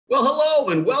Well,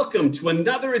 hello and welcome to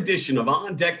another edition of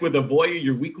On Deck with Avoya,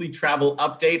 your weekly travel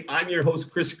update. I'm your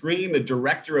host, Chris Greene, the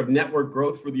Director of Network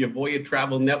Growth for the Avoya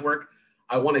Travel Network.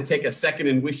 I want to take a second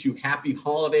and wish you happy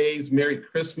holidays, Merry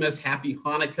Christmas, Happy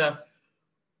Hanukkah.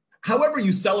 However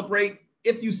you celebrate,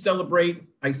 if you celebrate,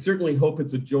 I certainly hope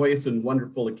it's a joyous and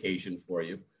wonderful occasion for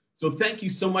you. So thank you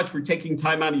so much for taking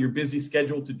time out of your busy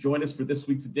schedule to join us for this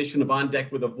week's edition of On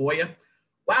Deck with Avoya.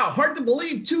 Wow, hard to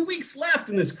believe, 2 weeks left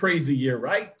in this crazy year,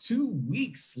 right? 2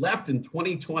 weeks left in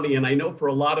 2020. And I know for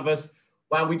a lot of us,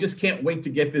 wow, we just can't wait to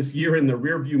get this year in the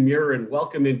rearview mirror and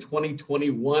welcome in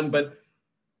 2021. But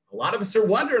a lot of us are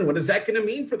wondering, what is that going to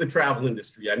mean for the travel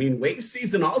industry? I mean, wave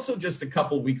season also just a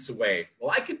couple weeks away.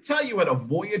 Well, I can tell you at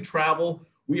Avoya Travel,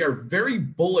 we are very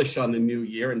bullish on the new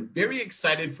year and very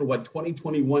excited for what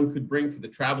 2021 could bring for the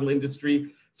travel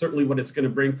industry, certainly what it's going to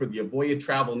bring for the Avoya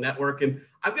Travel Network. And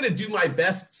I'm going to do my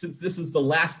best, since this is the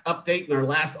last update and our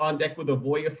last On Deck with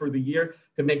Avoya for the year,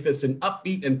 to make this an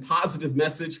upbeat and positive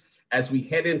message as we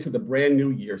head into the brand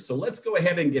new year. So let's go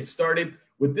ahead and get started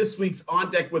with this week's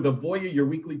On Deck with Avoya, your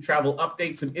weekly travel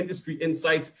updates and industry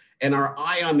insights, and our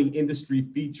Eye on the Industry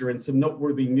feature and some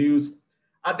noteworthy news.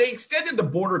 They extended the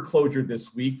border closure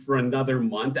this week for another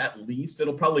month at least.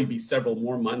 It'll probably be several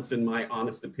more months in my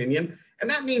honest opinion. And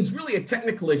that means really a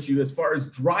technical issue as far as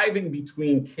driving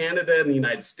between Canada and the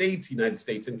United States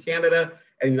and Canada,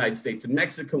 and the United States and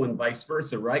Mexico and vice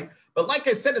versa, right? But like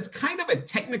I said, it's kind of a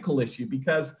technical issue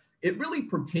because it really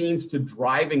pertains to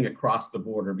driving across the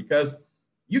border, because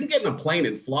you can get in a plane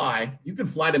and fly. You can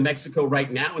fly to Mexico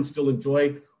right now and still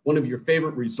enjoy one of your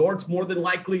favorite resorts, more than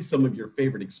likely, some of your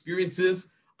favorite experiences.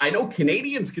 I know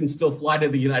Canadians can still fly to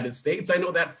the United States. I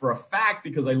know that for a fact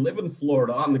because I live in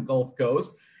Florida on the Gulf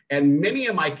Coast, and many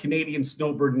of my Canadian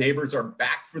snowbird neighbors are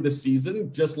back for the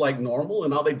season, just like normal,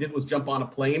 and all they did was jump on a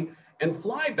plane and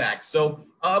fly back. So,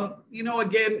 again,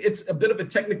 it's a bit of a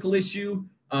technical issue,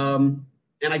 and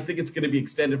I think it's going to be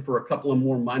extended for a couple of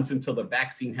more months until the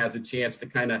vaccine has a chance to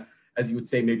kind of, as you would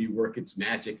say, maybe work its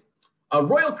magic.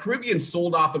 Royal Caribbean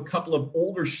sold off a couple of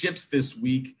older ships this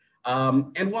week.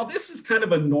 And while this is kind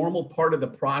of a normal part of the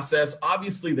process,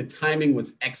 obviously the timing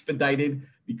was expedited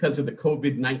because of the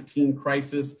COVID-19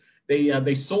 crisis.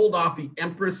 They sold off the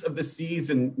Empress of the Seas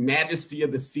and Majesty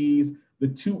of the Seas, the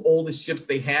two oldest ships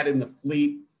they had in the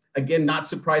fleet. Again, not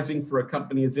surprising for a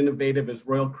company as innovative as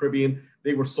Royal Caribbean.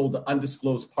 They were sold to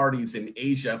undisclosed parties in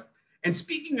Asia. And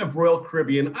speaking of Royal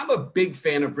Caribbean, I'm a big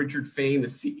fan of Richard Fain, the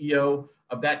CEO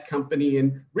of that company.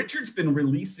 And Richard's been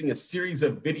releasing a series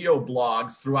of video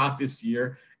blogs throughout this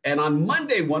year. And on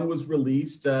Monday, one was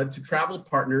released to travel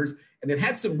partners, and it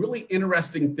had some really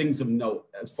interesting things of note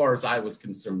as far as I was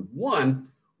concerned. One,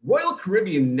 Royal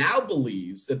Caribbean now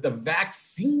believes that the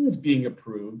vaccines being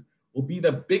approved will be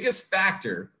the biggest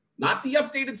factor, not the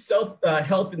updated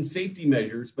health and safety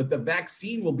measures, but the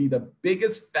vaccine will be the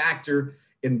biggest factor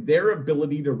in their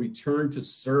ability to return to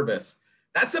service.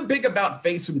 That's a big about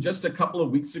face from just a couple of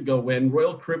weeks ago when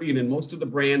Royal Caribbean and most of the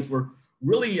brands were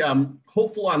really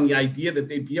hopeful on the idea that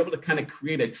they'd be able to kind of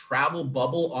create a travel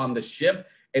bubble on the ship.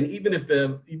 And even if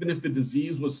the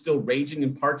disease was still raging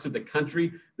in parts of the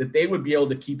country, that they would be able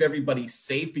to keep everybody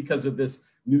safe because of this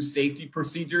new safety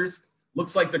procedures.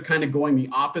 Looks like they're kind of going the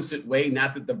opposite way, now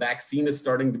that the vaccine is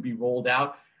starting to be rolled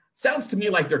out. Sounds to me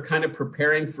like they're kind of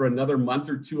preparing for another month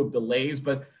or two of delays,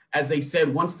 but as they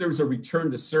said, once there's a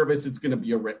return to service, it's going to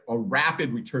be a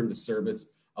rapid return to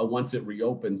service once it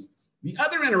reopens. The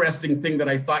other interesting thing that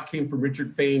I thought came from Richard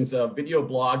Fain's video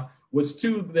blog was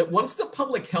too, that once the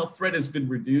public health threat has been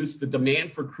reduced, the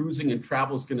demand for cruising and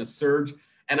travel is going to surge.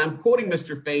 And I'm quoting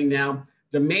Mr. Fain now,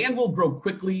 demand will grow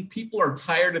quickly. People are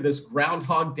tired of this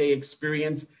Groundhog Day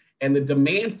experience, and the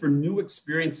demand for new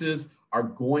experiences are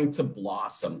going to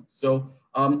blossom. So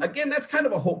again, that's kind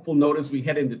of a hopeful note as we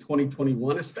head into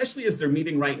 2021, especially as they're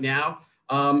meeting right now.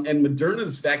 And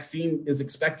Moderna's vaccine is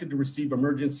expected to receive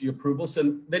emergency approval.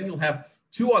 So then you'll have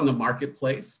two on the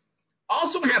marketplace.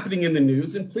 Also happening in the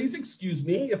news, and please excuse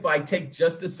me if I take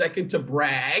just a second to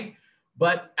brag,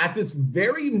 but at this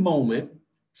very moment,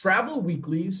 Travel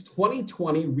Weekly's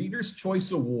 2020 Reader's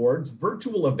Choice Awards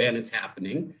virtual event is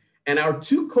happening. And our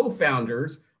two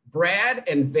co-founders, Brad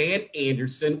and Van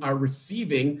Anderson, are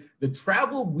receiving the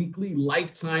Travel Weekly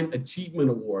Lifetime Achievement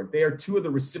Award. They are two of the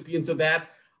recipients of that,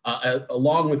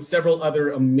 along with several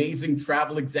other amazing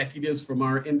travel executives from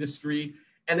our industry.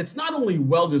 And it's not only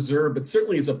well-deserved, but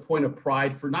certainly is a point of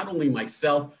pride for not only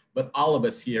myself, but all of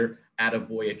us here at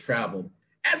Avoya Travel.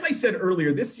 As I said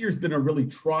earlier, this year's been a really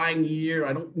trying year.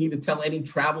 I don't need to tell any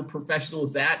travel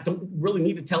professionals that. Don't really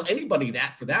need to tell anybody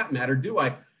that for that matter, do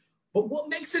I? But what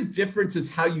makes a difference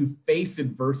is how you face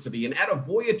adversity. And at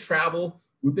Avoya Travel,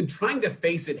 we've been trying to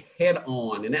face it head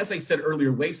on. And as I said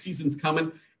earlier, wave season's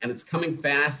coming and it's coming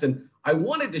fast. And I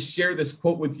wanted to share this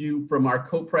quote with you from our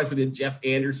co-president, Jeff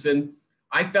Anderson.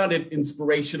 I found it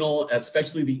inspirational,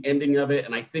 especially the ending of it.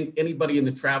 And I think anybody in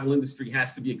the travel industry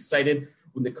has to be excited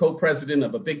when the co-president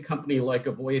of a big company like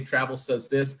Avoya Travel says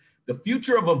this: "The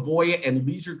future of Avoya and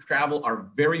leisure travel are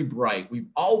very bright. We've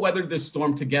all weathered this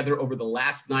storm together over the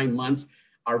last 9 months.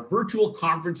 Our virtual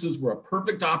conferences were a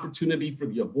perfect opportunity for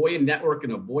the Avoya network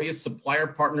and Avoya supplier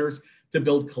partners to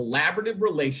build collaborative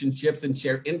relationships and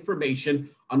share information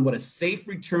on what a safe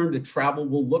return to travel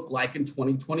will look like in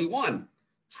 2021.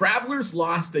 Travelers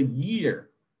lost a year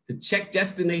to check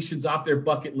destinations off their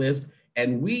bucket list,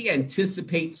 and we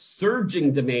anticipate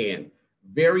surging demand.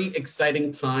 Very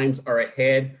exciting times are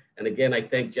ahead." And again, I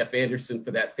thank Jeff Anderson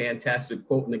for that fantastic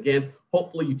quote. And again,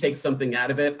 hopefully you take something out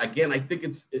of it. Again, I think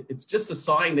it's just a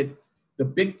sign that the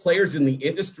big players in the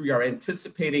industry are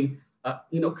anticipating,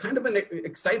 kind of an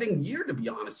exciting year, to be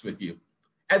honest with you.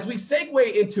 As we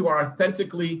segue into our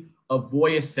Authentically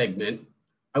Avoya segment,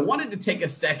 I wanted to take a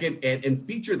second and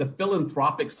feature the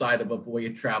philanthropic side of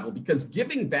Avoya Travel, because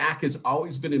giving back has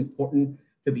always been important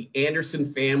to the Anderson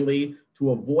family, to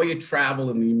Avoya Travel,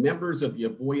 and the members of the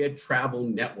Avoya Travel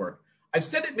Network. I've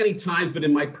said it many times, but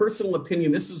in my personal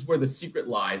opinion, this is where the secret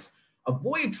lies.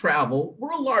 Avoya Travel,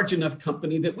 we're a large enough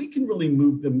company that we can really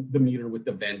move the meter with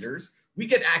the vendors. We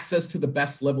get access to the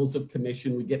best levels of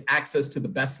commission. We get access to the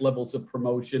best levels of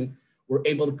promotion. We're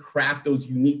able to craft those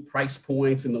unique price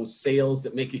points and those sales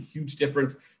that make a huge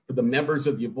difference for the members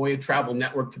of the Avoya Travel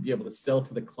Network to be able to sell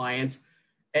to the clients.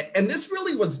 And this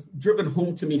really was driven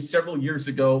home to me several years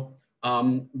ago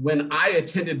when I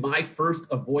attended my first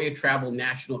Avoya Travel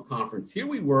National Conference. Here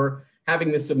we were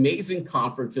having this amazing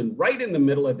conference, and right in the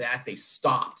middle of that, they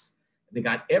stopped. They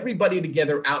got everybody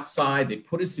together outside. They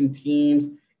put us in teams,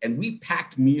 and we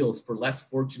packed meals for less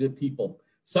fortunate people.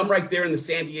 Some right there in the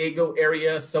San Diego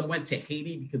area, some went to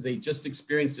Haiti because they just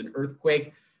experienced an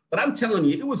earthquake. But I'm telling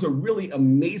you, it was a really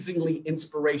amazingly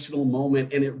inspirational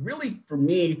moment. And it really, for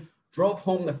me, drove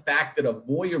home the fact that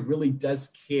Avoya really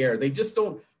does care. They just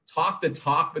don't talk the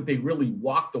talk, but they really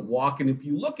walk the walk. And if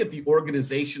you look at the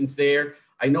organizations there,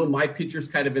 I know my picture's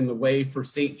kind of in the way for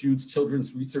St. Jude's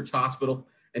Children's Research Hospital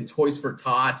and Toys for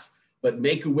Tots, but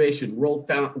Make-A-Wish and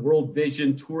World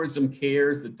Vision, Tourism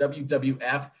Cares, the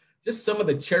WWF, just some of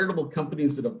the charitable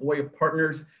companies that Avoya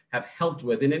partners have helped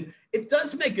with. And it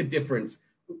does make a difference.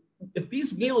 If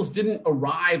these meals didn't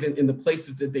arrive in the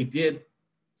places that they did,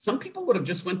 some people would have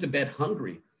just went to bed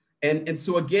hungry. And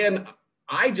so again,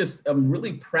 I just am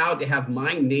really proud to have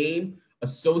my name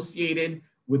associated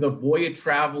with Avoya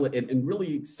Travel, and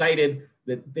really excited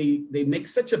that they make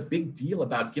such a big deal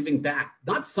about giving back.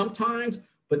 Not sometimes,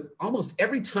 but almost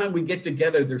every time we get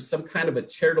together, there's some kind of a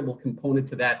charitable component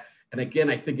to that. And again,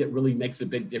 I think it really makes a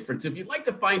big difference. If you'd like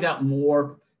to find out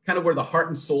more, kind of where the heart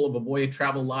and soul of Avoya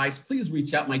Travel lies, please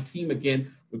reach out. My team, again,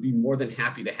 would be more than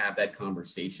happy to have that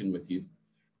conversation with you.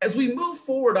 As we move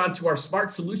forward onto our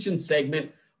Smart Solutions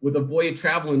segment with Avoya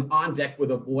Travel and On Deck with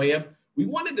Avoya, we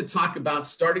wanted to talk about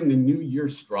starting the new year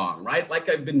strong, right? Like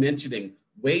I've been mentioning,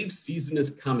 wave season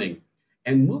is coming.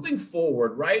 And moving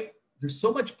forward, right, there's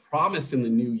so much promise in the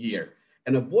new year.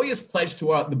 And Avoya's pledge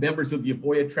to the members of the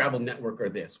Avoya Travel Network are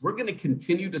this: we're going to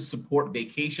continue to support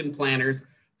vacation planners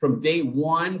from day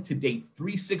 1 to day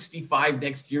 365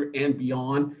 next year and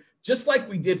beyond. Just like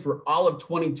we did for all of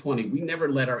 2020, we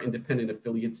never let our independent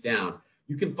affiliates down.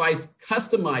 You can find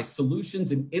customized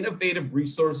solutions and innovative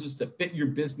resources to fit your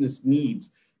business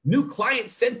needs. New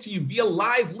clients sent to you via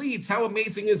live leads. How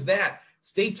amazing is that?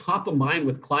 Stay top of mind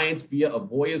with clients via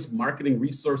Avoya's Marketing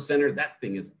Resource Center. That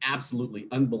thing is absolutely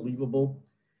unbelievable.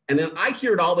 And then I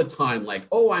hear it all the time, like,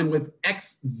 oh, I'm with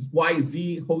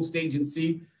XYZ host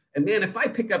agency. And man, if I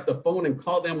pick up the phone and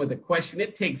call them with a question,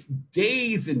 it takes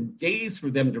days and days for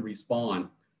them to respond.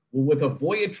 Well, with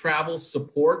Avoya Travel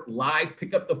support, live,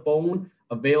 pick up the phone,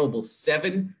 available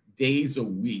 7 days a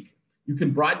week. You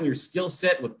can broaden your skill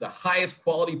set with the highest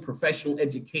quality professional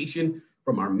education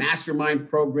from our mastermind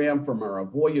program, from our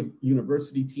Avoya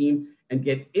University team, and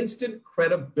get instant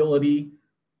credibility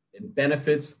and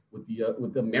benefits with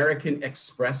the American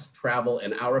Express Travel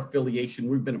and our affiliation.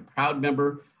 We've been a proud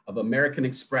member of American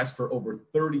Express for over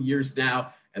 30 years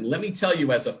now. And let me tell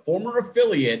you, as a former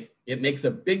affiliate, it makes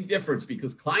a big difference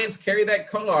because clients carry that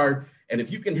card. And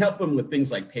if you can help them with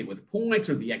things like pay with points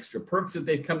or the extra perks that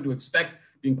they've come to expect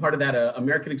being part of that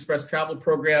American Express travel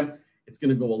program, it's going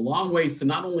to go a long ways to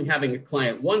not only having a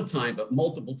client one time, but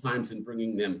multiple times and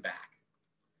bringing them back.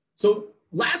 So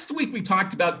last week we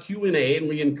talked about Q&A, and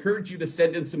we encouraged you to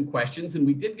send in some questions, and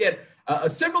we did get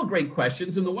Several great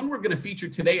questions. And the one we're going to feature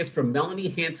today is from Melanie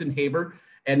Hansen-Haber.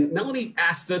 And Melanie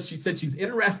asked us, she said she's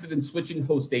interested in switching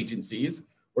host agencies.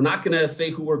 We're not going to say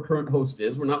who our current host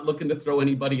is. We're not looking to throw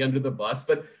anybody under the bus,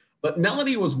 but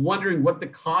Melanie was wondering what the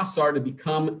costs are to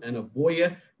become an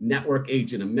Avoya network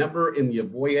agent, a member in the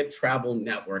Avoya Travel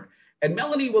Network. And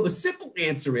Melanie, well, the simple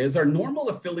answer is our normal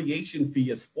affiliation fee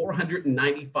is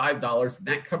 $495, and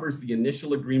that covers the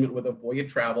initial agreement with Avoya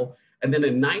Travel, and then a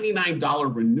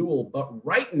 $99 renewal. But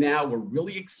right now, we're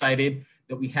really excited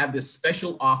that we have this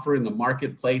special offer in the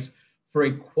marketplace for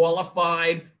a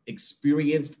qualified,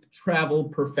 experienced travel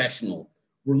professional.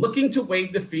 We're looking to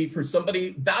waive the fee for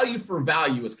somebody, value for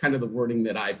value is kind of the wording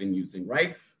that I've been using,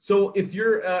 right? So if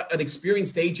you're an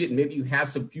experienced agent and maybe you have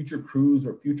some future cruise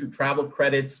or future travel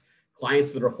credits,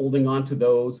 clients that are holding on to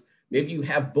those, maybe you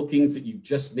have bookings that you've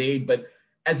just made, but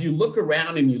as you look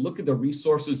around and you look at the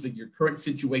resources that your current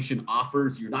situation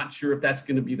offers, you're not sure if that's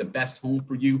going to be the best home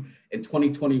for you in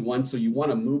 2021. So you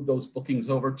want to move those bookings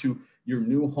over to your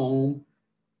new home.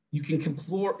 You can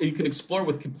explore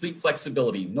with complete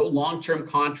flexibility, no long-term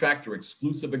contract or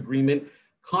exclusive agreement.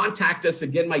 Contact us.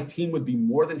 Again, my team would be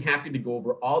more than happy to go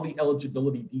over all the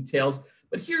eligibility details.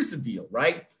 But here's the deal,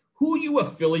 right? Who you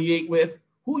affiliate with,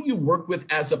 who you work with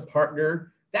as a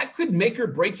partner, that could make or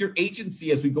break your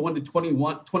agency as we go into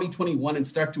 2021 and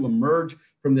start to emerge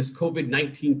from this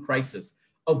COVID-19 crisis.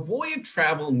 Avoya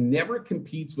Travel never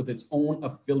competes with its own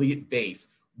affiliate base.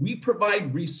 We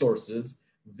provide resources.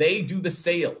 They do the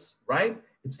sales, right?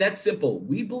 It's that simple.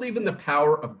 We believe in the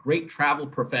power of great travel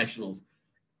professionals.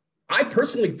 I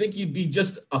personally think you'd be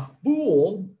just a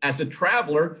fool as a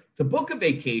traveler to book a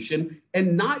vacation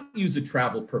and not use a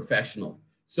travel professional.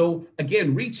 So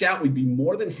again, reach out. We'd be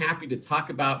more than happy to talk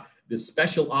about this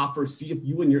special offer, see if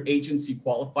you and your agency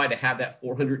qualify to have that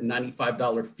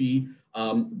 $495 fee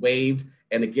waived.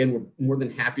 And again, we're more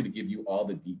than happy to give you all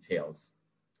the details.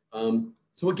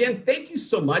 So again, thank you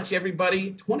so much,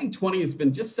 everybody. 2020 has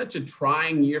been just such a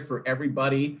trying year for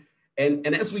everybody. And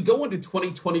as we go into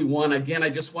 2021, again, I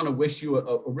just want to wish you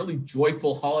a really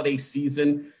joyful holiday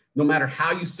season, no matter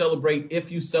how you celebrate,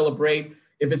 if you celebrate.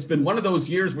 If it's been one of those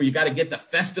years where you got to get the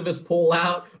Festivus pole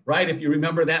out, right? If you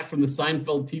remember that from the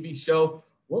Seinfeld TV show,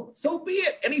 well, so be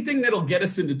it. Anything that'll get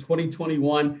us into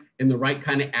 2021 in the right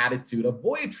kind of attitude.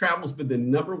 Avoya Travel's been the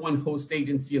 #1 host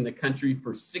agency in the country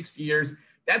for 6 years.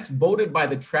 That's voted by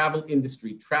the travel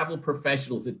industry, travel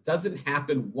professionals. It doesn't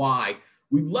happen. Why?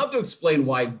 We'd love to explain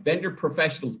why vendor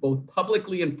professionals, both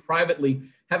publicly and privately,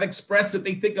 have expressed that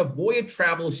they think Avoya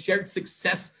Travel's shared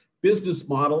success business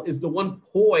model is the one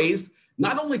poised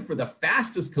not only for the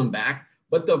fastest comeback,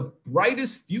 but the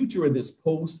brightest future in this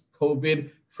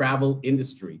post-COVID travel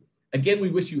industry. Again, we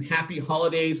wish you happy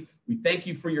holidays. We thank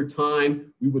you for your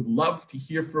time. We would love to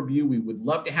hear from you. We would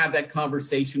love to have that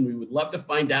conversation. We would love to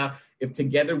find out if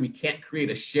together we can't create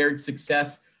a shared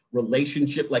success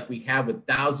relationship like we have with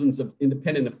thousands of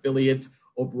independent affiliates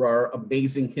over our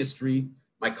amazing history.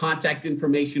 My contact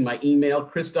information, my email,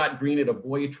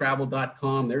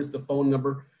 chris.greene@avoyatravel.com. There's the phone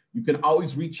number. You can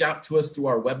always reach out to us through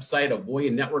our website,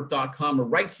 avoyanetwork.com, or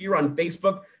right here on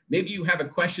Facebook. Maybe you have a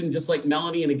question just like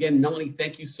Melanie. And again, Melanie,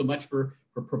 thank you so much for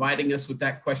providing us with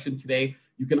that question today.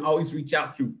 You can always reach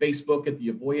out through Facebook at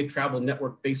the Avoya Travel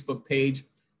Network Facebook page.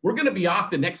 We're going to be off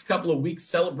the next couple of weeks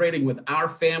celebrating with our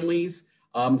families.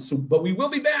 But we will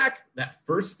be back that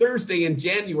first Thursday in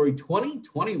January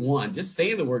 2021. Just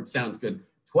saying the word sounds good.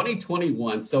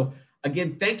 2021. So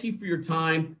again, thank you for your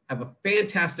time. Have a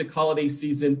fantastic holiday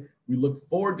season. We look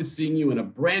forward to seeing you in a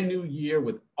brand new year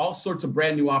with all sorts of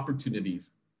brand new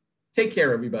opportunities. Take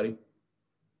care, everybody.